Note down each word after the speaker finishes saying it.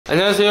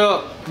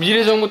안녕하세요.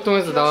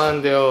 미래정보통에서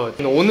나왔는데요.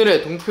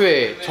 오늘의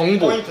동표의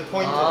정보. 포인트.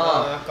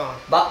 약간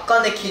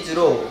막간의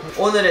퀴즈로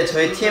오늘의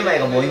저희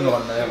TMI가 뭐인 것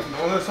같나요?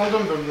 오늘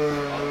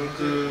성전병은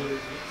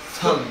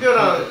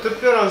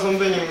특별한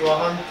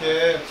선배님과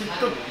함께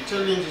틱톡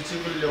챌린지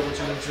찍으려고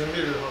지금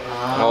준비를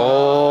하고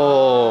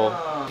오,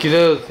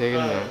 기대해도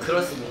되겠네요.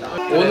 그렇습니다.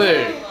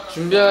 오늘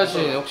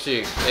준비하신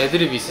혹시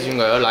애드립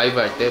있으신가요? 라이브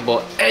할 때?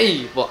 뭐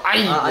에이, 뭐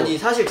아이. 아니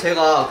사실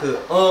제가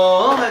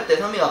할 때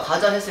상미가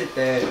가자 했을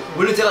때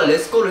원래 제가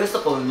렛츠고를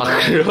했었거든요. 아,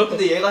 그래요?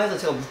 근데 얘가 해서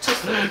제가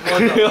묻혔어요.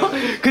 그래요?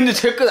 근데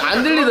제 건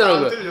안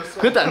들리더라고요.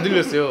 그것도 안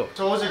들렸어요.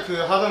 저 어제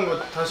하던 거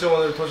다시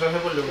오늘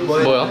도전해보려고.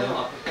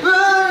 뭐야?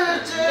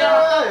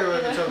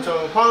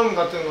 저 화음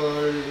같은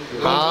걸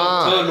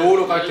저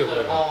로우로 갈게요.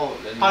 그러면.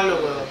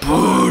 하려고요.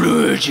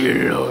 불을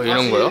질러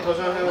이런 거요?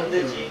 도전해보려고.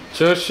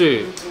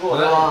 재혁씨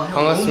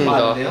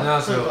반갑습니다.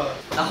 안녕하세요.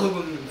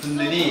 나오는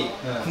분들이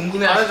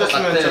궁금해하실 것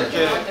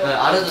같은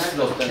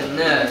알아줬으면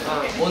좋겠는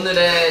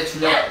오늘의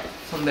준혁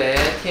선배의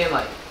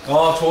TMI.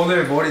 저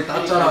오늘 머리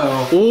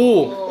땄잖아요.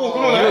 오!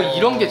 그러네.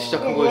 이런 게 진짜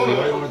큰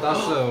거예요. 머리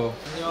땄어요.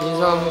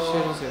 인사 한번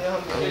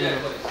해주세요.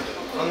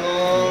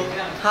 안녕.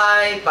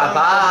 하이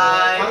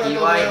바이바이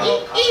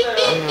비하인드.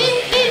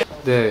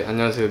 네,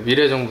 안녕하세요.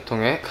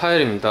 미래정보통의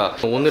카엘입니다.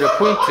 오늘의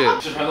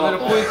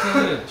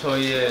포인트는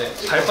저희의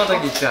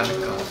발바닥이 있지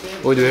않을까.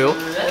 왜요?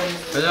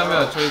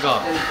 왜냐면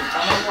저희가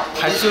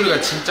발소리가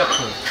진짜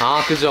커요.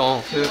 아,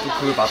 그죠. 그래서 또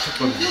그걸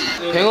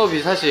맞췄거든요.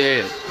 뱅업이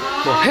사실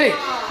뭐 헤이! 헤!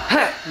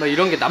 막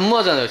이런 게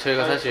난무하잖아요.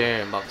 저희가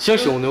사실 막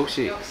시영씨 오늘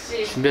혹시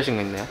준비하신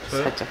거 있나요?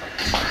 살짝.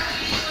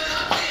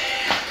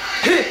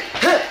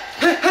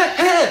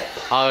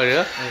 아,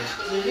 그래요?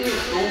 네.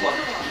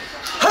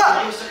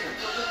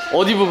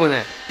 어디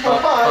부분에?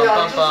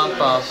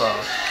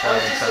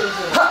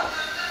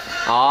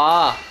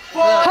 아,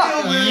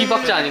 이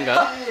박자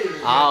아닌가요?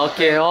 아,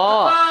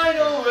 오케이요.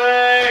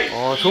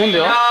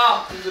 좋은데요?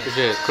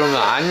 이제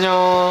그러면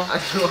안녕.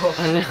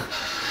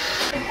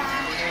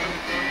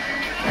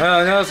 네,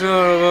 안녕하세요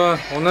여러분.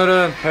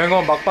 오늘은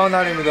뱅업 막방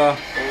날입니다.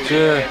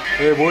 지금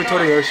여기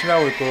모니터링 열심히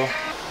하고 있고.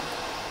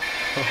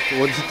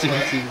 어디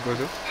찍는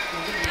거죠?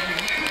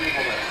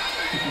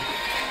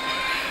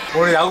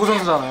 오늘 야구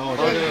선수잖아요.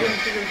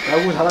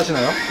 야구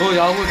잘하시나요? 저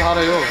야구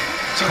잘해요.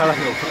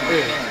 잘하세요.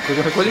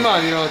 네. 거짓말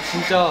아니라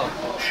진짜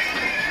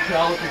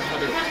야구 좀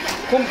잘해요.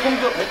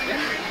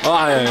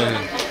 예.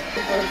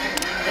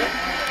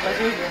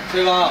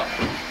 제가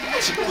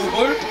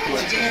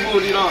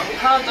직구볼이랑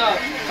타자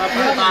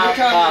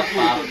이렇게 하는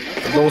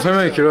거 너무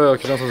설명이 길어요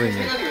교장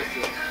선생님.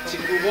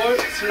 직구볼,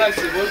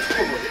 슬라이스볼,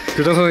 축구볼.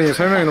 교장 선생님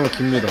설명이 너무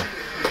깁니다.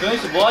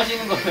 도현씨 뭐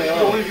하시는 거예요?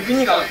 오늘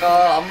유빈이가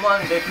아까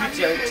안무하는데 글씨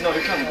지나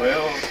이렇게 하는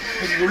거예요.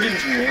 그래서 놀림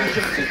중이에요.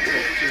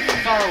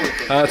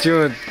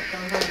 지금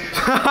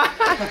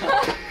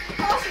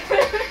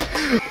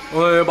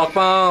오늘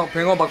막방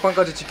뱅업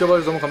막방까지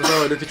지켜봐주셔서 너무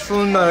감사하고, 이렇게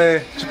추운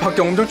날에 지금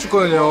밖에 엄청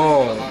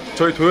춥거든요.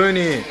 저희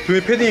도현이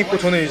패딩 입고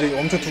저는 이제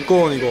엄청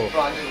두꺼운 이거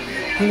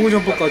홍구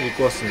점퍼까지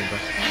입고 왔습니다.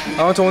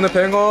 아무튼 오늘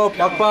뱅업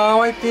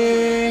막방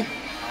화이팅!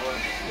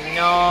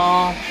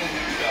 안녕.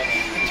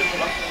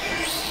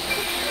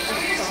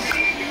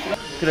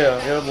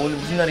 그래요. 여러분 오늘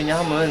무슨 날이냐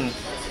하면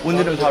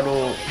오늘은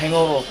바로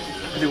뱅업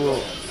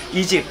그리고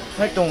 2집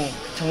활동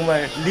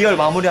정말 리얼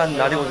마무리하는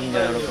날이거든요,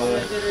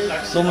 여러분.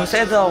 너무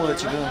새드하고요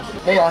지금.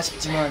 너무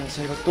아쉽지만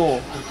저희가 또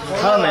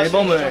다음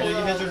앨범을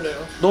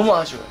너무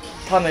아쉬워요.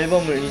 다음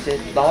앨범을 이제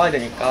나와야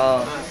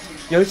되니까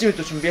열심히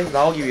또 준비해서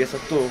나오기 위해서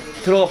또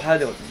들어가 봐야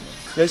되거든요.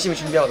 열심히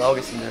준비하고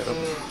나오겠습니다, 여러분.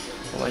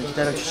 많이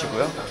기다려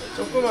주시고요.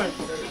 조금만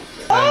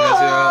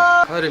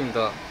안녕하세요,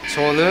 카엘입니다.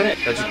 저는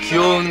아주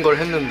귀여운 걸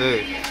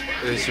했는데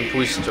지금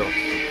보이시죠?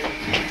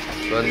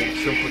 완전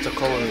귀여운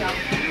포착하거든요.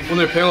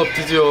 오늘 뱅업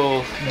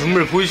드디어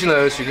눈물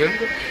보이시나요 지금?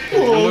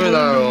 눈물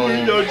나요.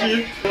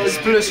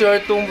 스플래시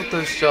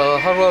활동부터 진짜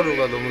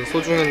하루하루가 너무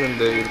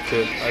소중했는데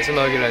이렇게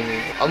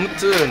마지막이라니.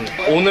 아무튼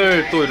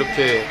오늘 또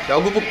이렇게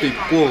야구복도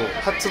입고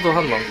파트도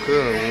한 만큼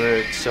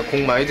오늘 진짜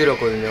공 많이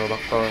들였거든요.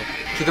 막방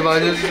기대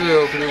많이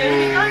해주세요. 그리고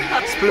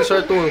스플래시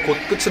활동은 곧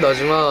끝이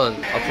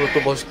나지만 앞으로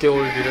또 멋있게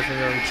올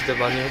미래소년 기대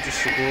많이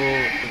해주시고,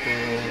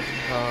 그리고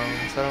항상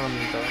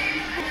사랑합니다.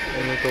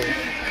 오늘도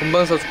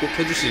본방사수 꼭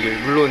해주시길.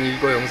 물론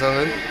이거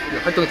영상은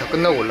활동이 다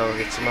끝나고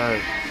올라가겠지만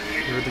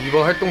그래도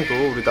이번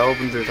활동도 우리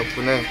나우분들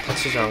덕분에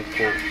다치지 않고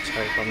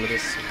잘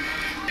마무리했습니다.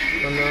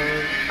 그러면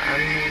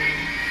안녕.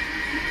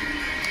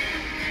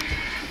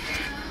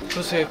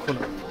 소수의 코너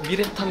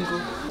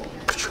미래탐구.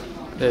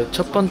 네,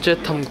 첫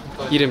번째 탐구.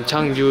 이름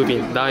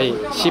장유빈, 나이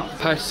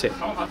 18세,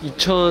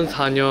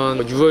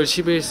 2004년 6월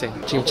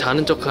 11생. 지금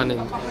자는 척하는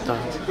나.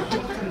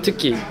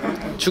 특기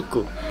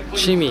축구,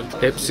 취미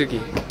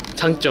랩쓰기.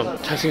 장점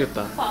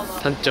잘생겼다.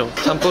 단점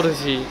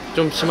잠버릇이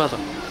좀 심하다.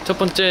 첫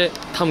번째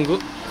탐구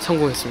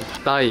성공했습니다.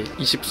 나이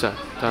 20살.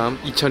 다음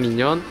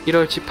 2002년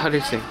 1월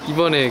 18일생.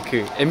 이번에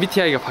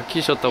MBTI가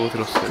바뀌셨다고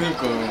들었어요.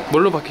 그러니까요.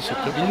 뭘로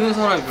바뀌셨죠? 믿는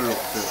사람이 별로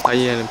없어요.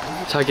 INFP.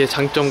 자기의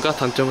장점과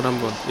단점을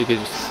한번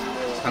얘기해주세요.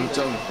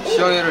 장점,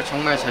 시영이를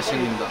정말 잘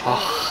챙긴다.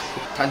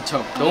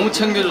 단점, 너무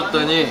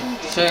챙겨줬더니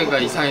시영이가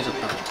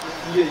이상해졌다.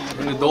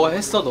 근데 너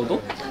했어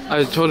너도?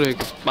 아니 저는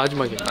이렇게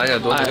마지막에. 아니야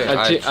너도 해.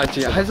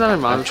 할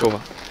사람이 많아. 줘봐.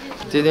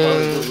 띠딩.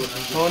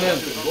 저는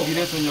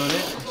미래소년의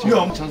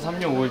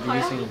 2003년 5월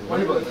 6일생이고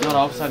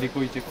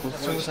 19살이고 이제 곧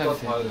 20살이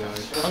됐어요.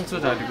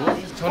 한수자리고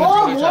저는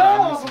저를 잘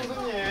알고 있습니다.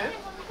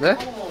 네?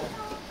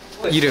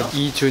 이름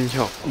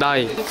이준혁,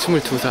 나이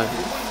 22살,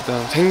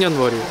 그다음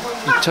생년월일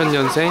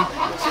 2000년생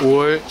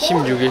 5월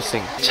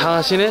 16일생.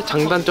 자신의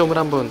장단점을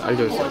한번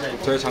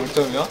알려주세요. 저의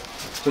장점이요?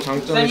 저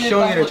장점은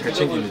시영이를 잘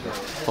챙깁니다.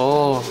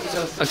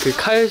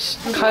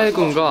 그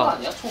칼군과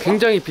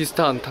굉장히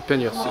비슷한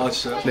답변이었어요. 아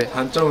진짜요? 네.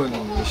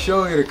 단점은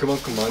시영이를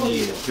그만큼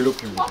많이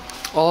괴롭힙니다.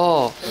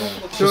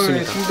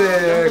 좋습니다. 시영이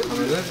침대에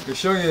가면은 그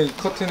시영이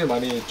커튼을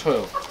많이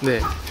쳐요.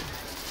 네.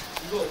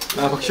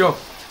 아 박시영.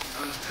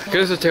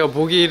 그래서 제가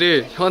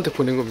모기를 형한테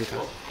보낸 겁니다.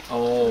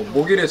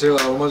 모기를 제가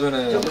얼마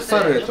전에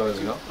흡사를 했죠,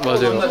 여기요.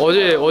 맞아요.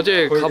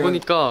 어제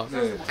가보니까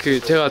네. 그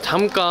제가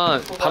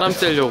잠깐 바람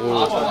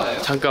쐬려고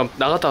잠깐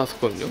나갔다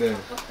왔었거든요. 네.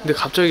 근데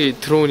갑자기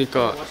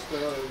들어오니까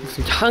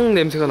무슨 향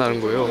냄새가 나는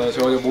거예요.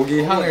 제가 어제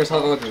모기 향을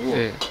사가지고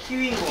네.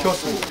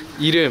 키웠습니다.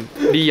 이름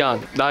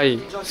리안,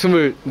 나이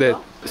 24,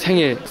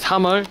 생일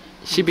 3월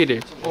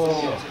 11일,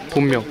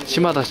 본명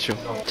시마다쇼.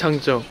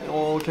 장점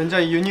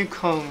굉장히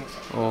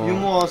유니크한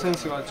유머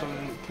센스가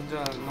좀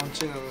굉장히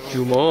넘치는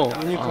유머.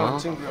 유니크한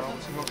친구라고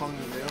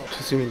생각하는데요.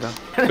 좋습니다.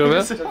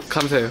 그러면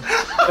감사해요.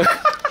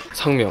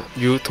 성명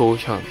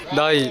유도현,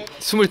 나이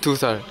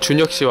 22살,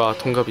 준혁 씨와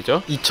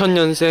동갑이죠.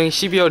 2000년생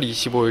 12월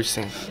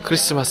 25일생.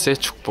 크리스마스의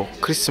축복,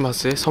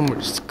 크리스마스의 선물,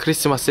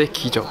 크리스마스의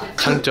기적.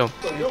 장점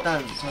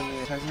일단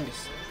저는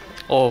잘생겼어.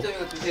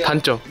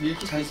 단점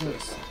밀키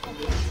잘생겼어.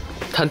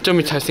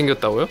 단점이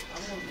잘생겼다고요?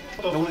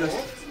 너무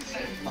잘생겼어.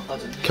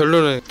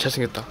 결론은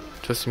잘생겼다.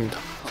 좋습니다.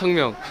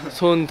 성명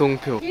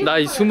손동표,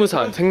 나이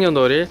 20살,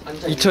 생년월일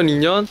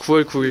 2002년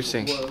 9월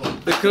 9일생.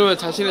 네, 그러면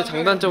자신의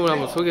장단점을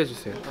한번 소개해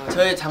주세요.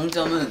 저의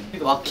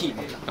장점은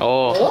와키입니다.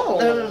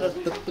 오,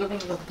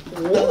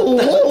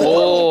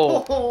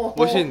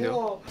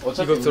 멋있는데요?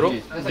 이것으로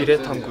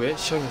미래탐구의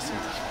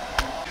시험이었습니다.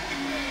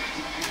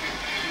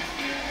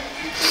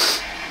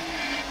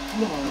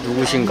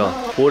 누구신가?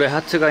 볼에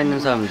하트가 있는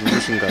사람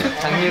누구신가요?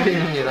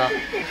 장유빈입니다.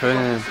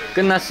 저희는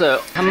끝났어요.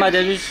 한마디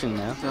해주실 수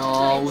있나요?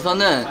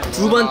 우선은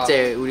두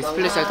번째 우리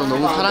스플래시 활동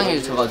너무 사랑해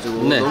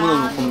주셔가지고 네.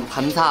 너무너무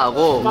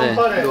감사하고 네.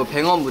 그리고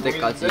뱅업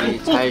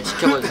무대까지 잘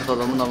지켜봐 주셔서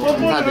너무너무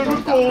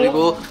감사드립니다.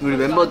 그리고 우리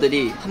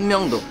멤버들이 한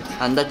명도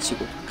안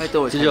다치고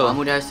활동을 잘 그죠?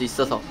 마무리할 수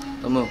있어서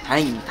너무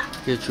다행입니다.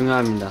 그게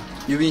중요합니다.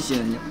 유빈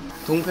씨는요?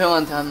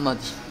 동평한테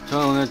한마디.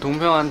 저는 오늘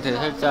동평한테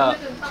살짝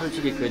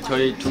솔직히 그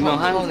저희 두 명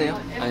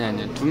서운해요?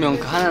 아니 두 명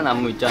그 하는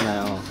안무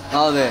있잖아요.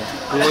 아 네.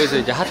 그거에서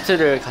이제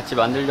하트를 같이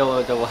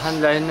만들려고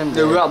한다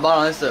했는데 네, 왜 말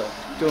안 했어요?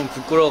 좀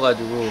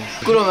부끄러워가지고.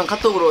 그러면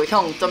카톡으로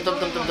형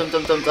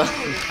점점점점점점점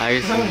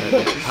알겠습니다.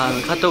 네,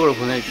 다음에 카톡으로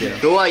보낼게요.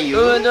 너와 이유.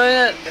 그러면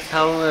저희는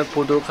다음에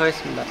보도록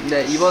하겠습니다.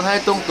 네, 이번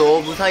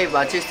활동도 무사히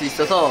마칠 수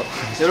있어서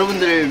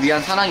여러분들을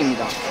위한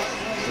사랑입니다.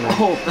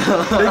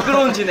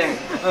 매끄러운 진행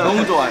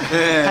너무 좋아요.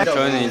 네.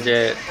 저희는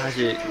이제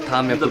다시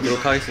다음에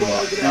보도록 하겠습니다.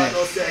 네.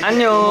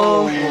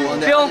 안녕.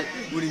 네, 뿅.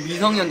 우리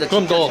미성년자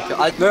그럼 너.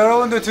 네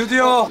여러분들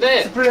드디어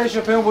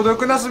스플래시 배우 모델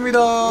끝났습니다.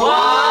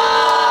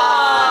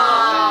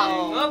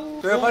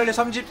 저희가 빨리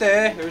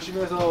 30대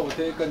열심히 해서 올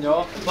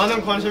테니까요.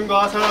 많은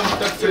관심과 사랑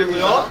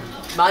부탁드리고요.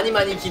 많이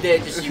많이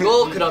기대해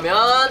주시고 그러면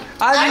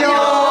안녕.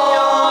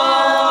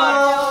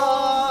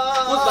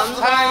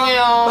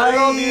 사랑해요.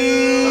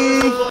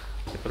 바이.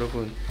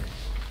 여러분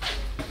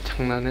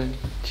장난은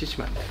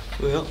치시면 안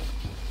돼요.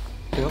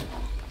 왜요?